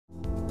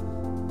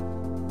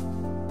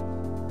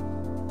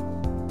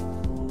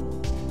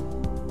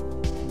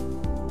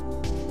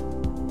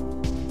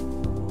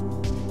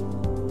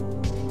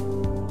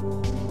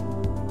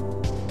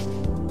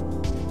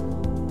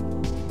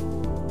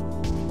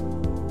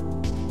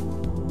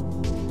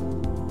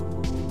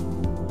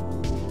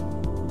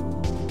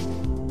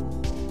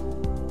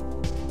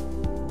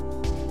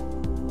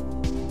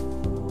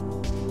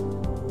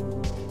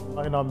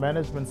In our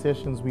management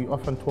sessions, we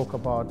often talk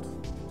about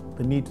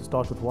the need to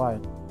start with why.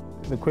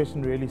 The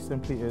question really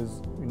simply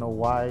is,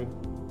 why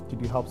did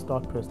you help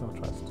start Personal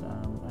Trust?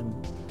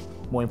 And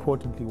more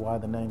importantly, why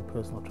the name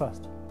Personal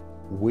Trust?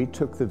 We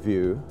took the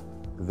view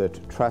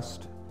that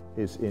trust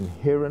is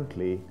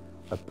inherently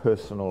a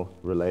personal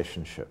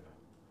relationship.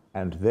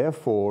 And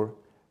therefore,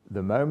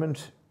 the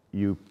moment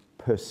you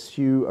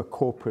pursue a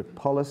corporate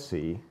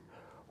policy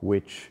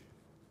which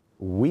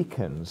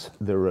weakens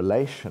the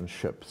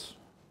relationships,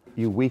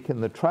 you weaken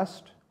the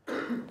trust,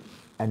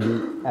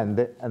 and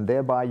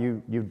thereby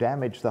you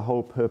damage the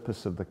whole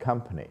purpose of the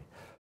company.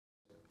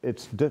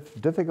 It's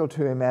difficult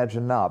to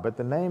imagine now, but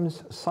the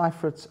names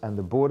Seifrieds and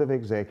the Board of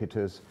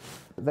Executors,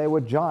 they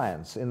were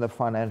giants in the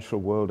financial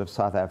world of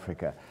South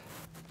Africa.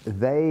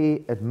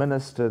 They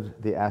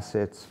administered the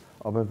assets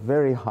of a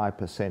very high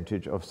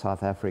percentage of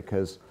South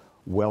Africa's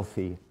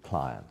wealthy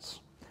clients.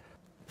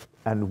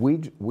 And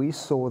we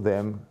saw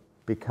them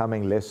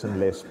becoming less and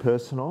less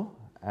personal,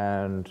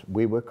 and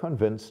we were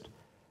convinced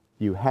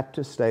you had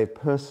to stay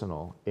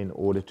personal in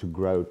order to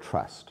grow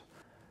trust.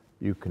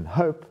 You can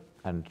hope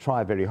and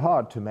try very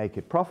hard to make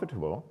it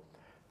profitable,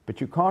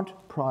 but you can't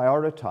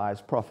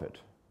prioritize profit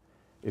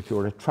if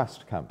you're a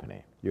trust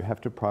company. You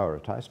have to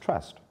prioritize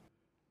trust.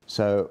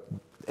 So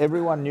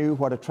everyone knew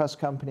what a trust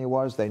company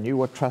was. They knew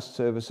what trust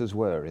services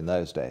were in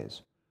those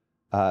days.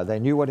 They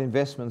knew what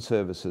investment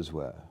services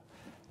were.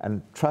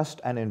 And trust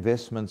and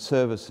investment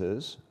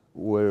services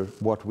were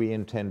what we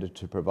intended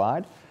to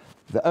provide.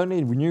 The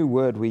only new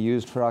word we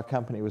used for our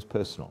company was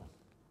personal.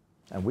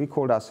 And we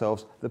called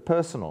ourselves the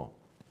Personal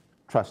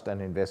Trust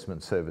and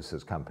Investment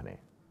Services Company.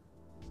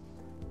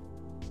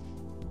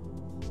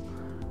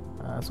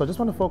 So I just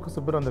want to focus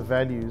a bit on the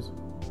values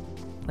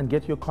and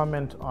get your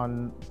comment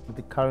on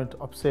the current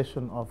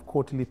obsession of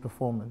quarterly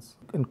performance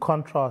in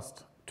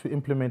contrast to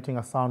implementing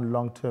a sound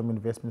long-term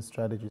investment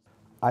strategy.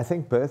 I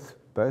think both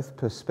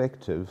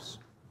perspectives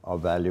are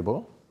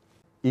valuable,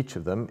 each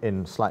of them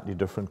in slightly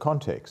different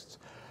contexts.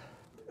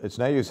 It's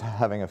no use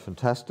having a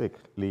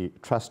fantastically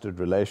trusted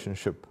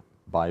relationship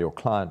by your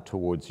client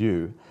towards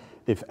you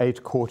if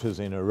 8 quarters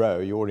in a row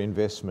your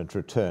investment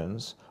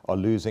returns are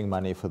losing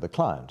money for the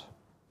client.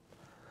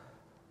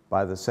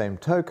 By the same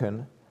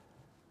token,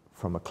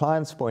 from a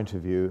client's point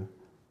of view,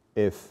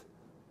 if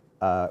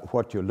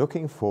what you're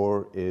looking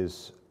for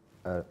is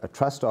a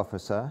trust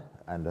officer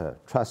and a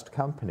trust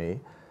company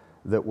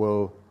that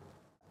will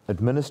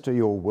administer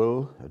your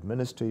will,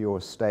 administer your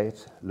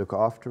estate, look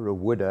after a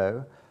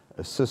widow,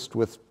 assist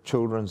with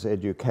children's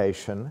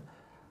education,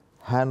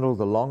 handle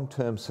the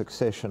long-term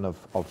succession of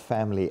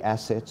family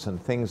assets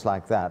and things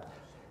like that,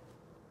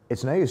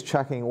 it's no use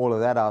chucking all of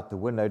that out the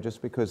window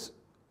just because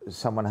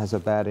someone has a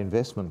bad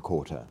investment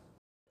quarter.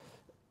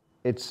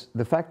 It's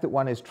the fact that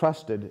one is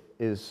trusted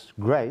is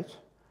great,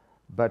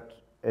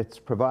 but it's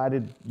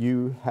provided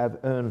you have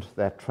earned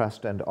that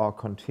trust and are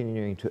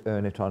continuing to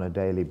earn it on a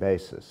daily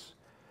basis.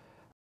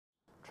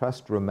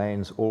 Trust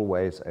remains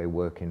always a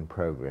work in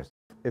progress.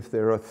 If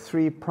there are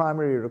 3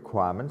 primary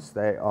requirements,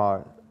 they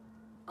are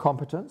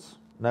competence.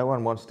 No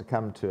one wants to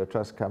come to a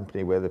trust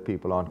company where the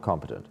people aren't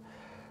competent.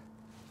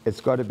 It's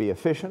got to be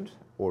efficient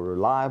or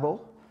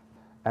reliable,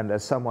 and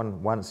as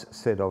someone once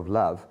said of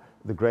love,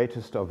 the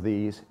greatest of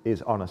these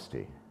is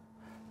honesty.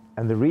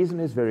 And the reason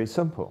is very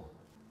simple.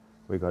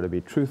 We've got to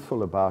be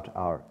truthful about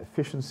our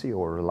efficiency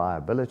or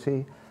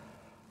reliability,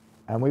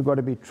 and we've got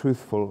to be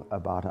truthful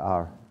about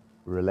our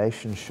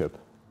relationship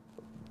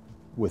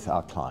with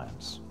our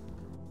clients.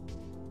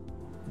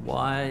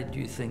 Why do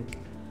you think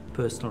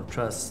Personal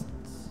Trust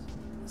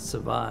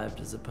survived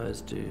as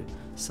opposed to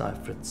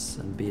Seifrieds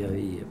and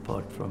BOE,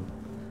 apart from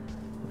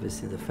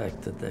obviously the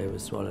fact that they were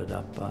swallowed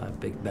up by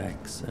big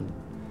banks and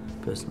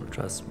Personal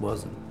Trust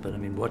wasn't? But I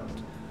mean,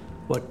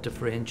 what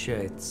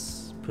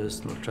differentiates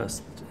Personal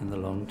Trust in the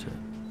long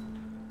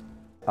term?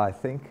 I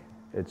think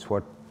it's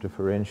what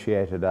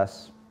differentiated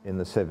us in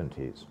the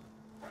 70s.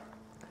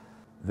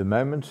 The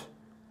moment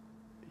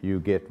you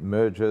get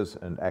mergers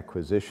and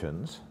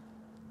acquisitions,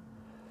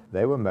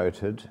 they were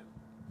motivated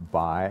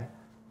by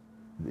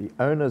the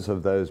owners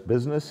of those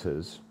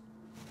businesses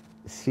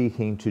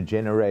seeking to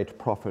generate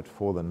profit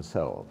for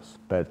themselves.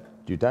 But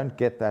you don't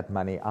get that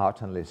money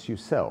out unless you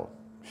sell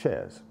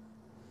shares.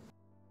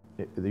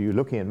 You're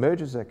looking at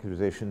mergers and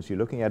acquisitions, you're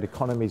looking at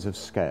economies of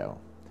scale.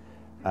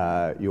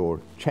 You're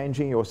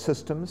changing your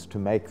systems to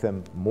make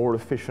them more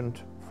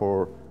efficient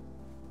for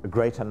a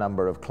greater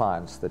number of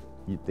clients that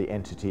the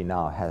entity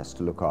now has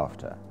to look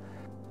after.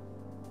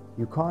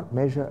 You can't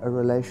measure a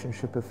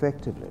relationship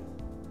effectively.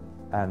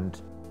 And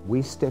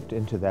we stepped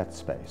into that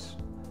space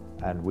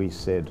and we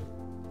said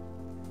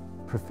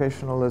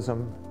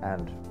professionalism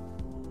and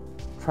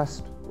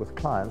trust with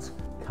clients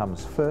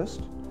comes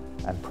first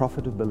and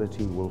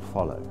profitability will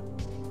follow.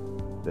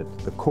 That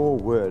the core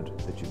word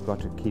that you've got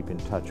to keep in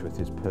touch with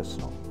is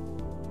personal.